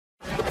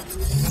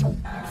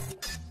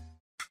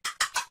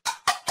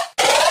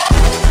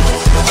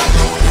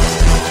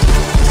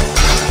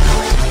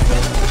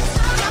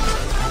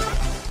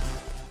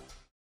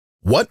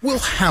What will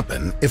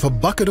happen if a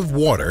bucket of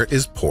water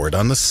is poured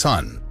on the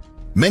sun?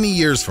 Many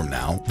years from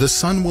now, the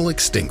sun will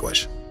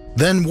extinguish.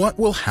 Then what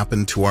will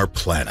happen to our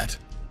planet?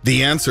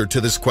 The answer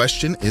to this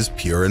question is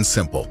pure and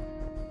simple.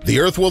 The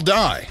Earth will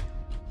die,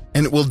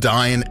 and it will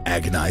die an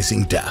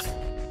agonizing death.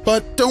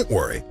 But don't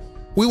worry,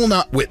 we will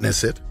not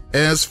witness it,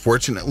 as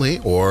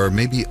fortunately, or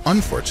maybe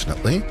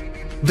unfortunately,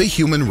 the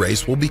human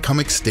race will become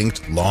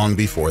extinct long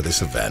before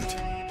this event.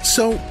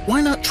 So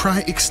why not try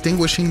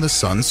extinguishing the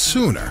sun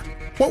sooner?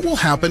 What will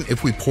happen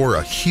if we pour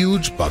a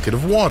huge bucket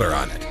of water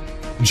on it?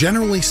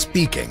 Generally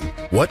speaking,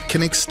 what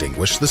can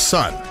extinguish the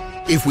sun?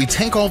 If we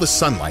take all the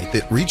sunlight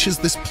that reaches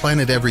this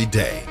planet every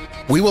day,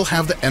 we will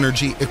have the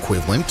energy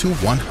equivalent to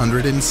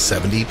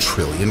 170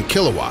 trillion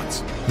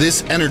kilowatts.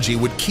 This energy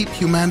would keep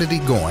humanity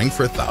going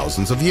for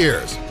thousands of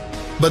years.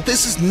 But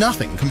this is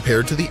nothing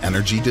compared to the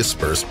energy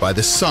dispersed by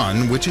the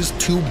sun, which is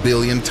 2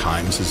 billion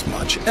times as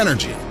much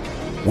energy.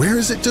 Where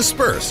is it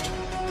dispersed?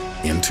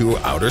 Into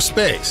outer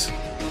space.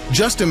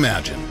 Just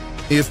imagine,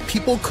 if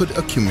people could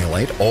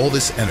accumulate all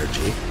this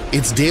energy,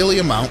 its daily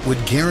amount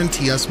would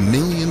guarantee us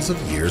millions of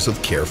years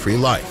of carefree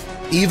life.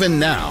 Even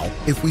now,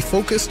 if we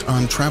focused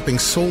on trapping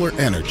solar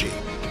energy,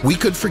 we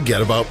could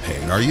forget about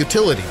paying our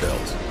utility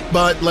bills.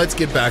 But let's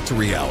get back to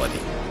reality.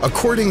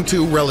 According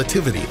to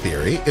relativity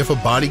theory, if a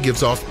body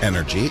gives off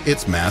energy,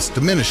 its mass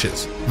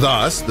diminishes.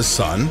 Thus, the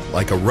sun,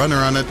 like a runner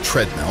on a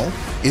treadmill,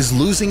 is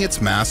losing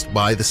its mass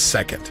by the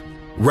second,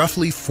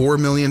 roughly 4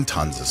 million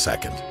tons a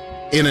second.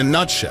 In a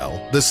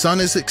nutshell, the sun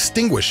is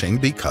extinguishing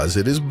because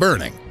it is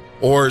burning.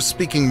 Or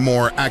speaking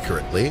more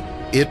accurately,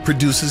 it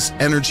produces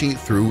energy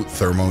through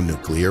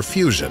thermonuclear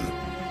fusion.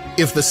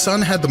 If the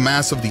sun had the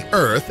mass of the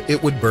Earth,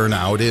 it would burn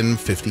out in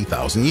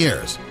 50,000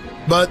 years.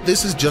 But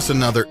this is just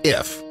another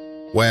if.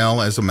 Well,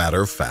 as a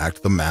matter of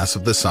fact, the mass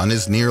of the sun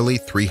is nearly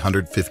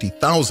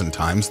 350,000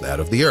 times that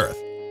of the Earth.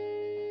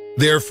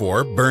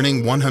 Therefore,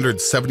 burning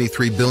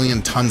 173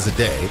 billion tons a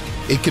day,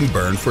 it can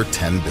burn for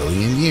 10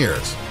 billion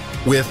years.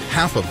 With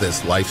half of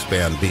this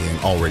lifespan being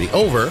already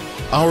over,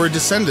 our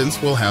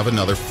descendants will have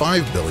another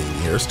 5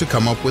 billion years to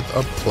come up with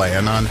a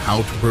plan on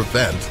how to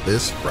prevent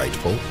this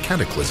frightful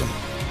cataclysm.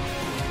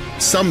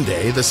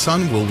 Someday, the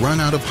sun will run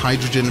out of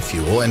hydrogen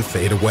fuel and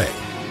fade away.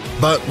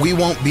 But we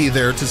won't be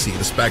there to see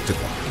the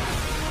spectacle.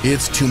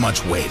 It's too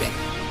much waiting.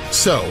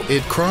 So,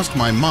 it crossed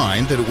my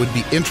mind that it would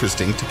be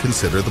interesting to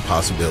consider the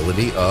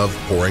possibility of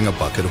pouring a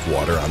bucket of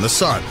water on the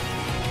sun.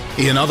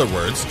 In other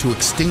words, to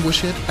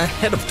extinguish it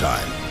ahead of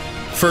time.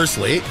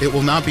 Firstly, it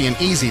will not be an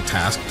easy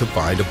task to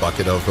find a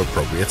bucket of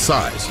appropriate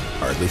size,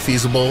 hardly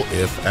feasible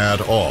if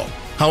at all.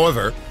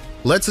 However,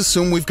 let's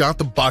assume we've got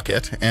the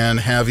bucket and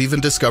have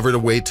even discovered a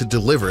way to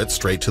deliver it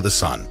straight to the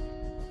sun.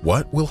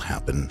 What will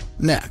happen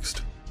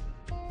next?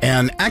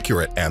 An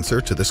accurate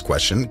answer to this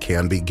question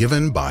can be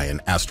given by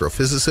an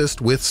astrophysicist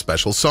with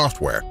special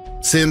software,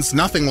 since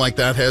nothing like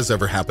that has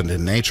ever happened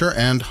in nature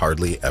and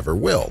hardly ever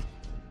will.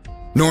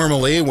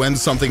 Normally, when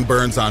something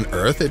burns on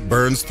Earth, it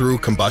burns through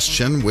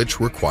combustion,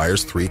 which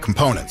requires 3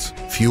 components: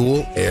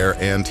 fuel, air,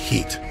 and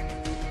heat.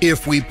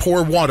 If we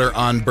pour water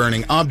on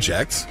burning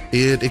objects,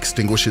 it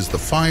extinguishes the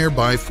fire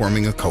by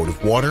forming a coat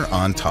of water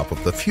on top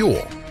of the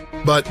fuel.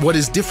 But what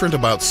is different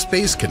about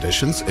space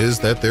conditions is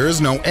that there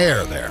is no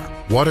air there.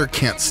 Water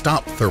can't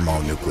stop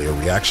thermonuclear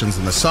reactions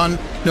in the sun,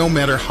 no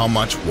matter how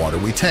much water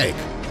we take.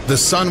 The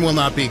sun will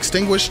not be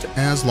extinguished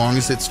as long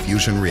as its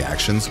fusion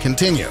reactions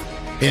continue.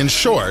 In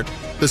short,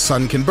 the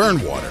sun can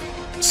burn water.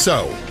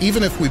 So,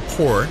 even if we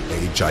pour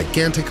a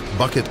gigantic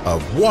bucket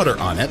of water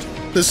on it,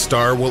 the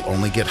star will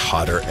only get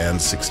hotter and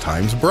 6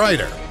 times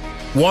brighter.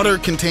 Water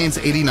contains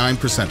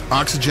 89%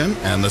 oxygen,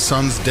 and the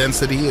sun's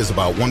density is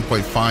about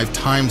 1.5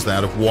 times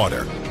that of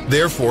water.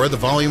 Therefore, the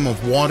volume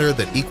of water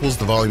that equals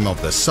the volume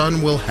of the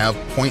sun will have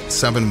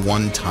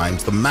 0.71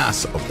 times the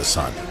mass of the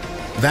sun.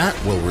 That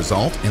will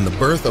result in the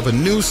birth of a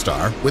new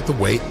star with the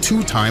weight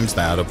 2 times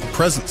that of the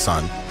present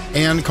sun,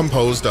 and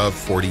composed of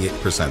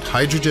 48%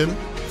 hydrogen,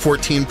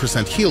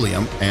 14%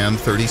 helium, and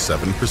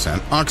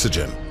 37%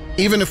 oxygen.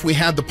 Even if we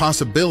had the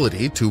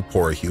possibility to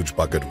pour a huge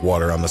bucket of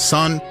water on the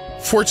sun,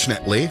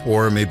 fortunately,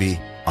 or maybe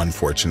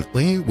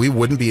unfortunately, we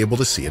wouldn't be able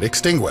to see it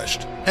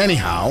extinguished.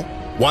 Anyhow,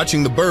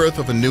 watching the birth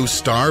of a new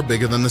star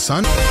bigger than the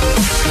sun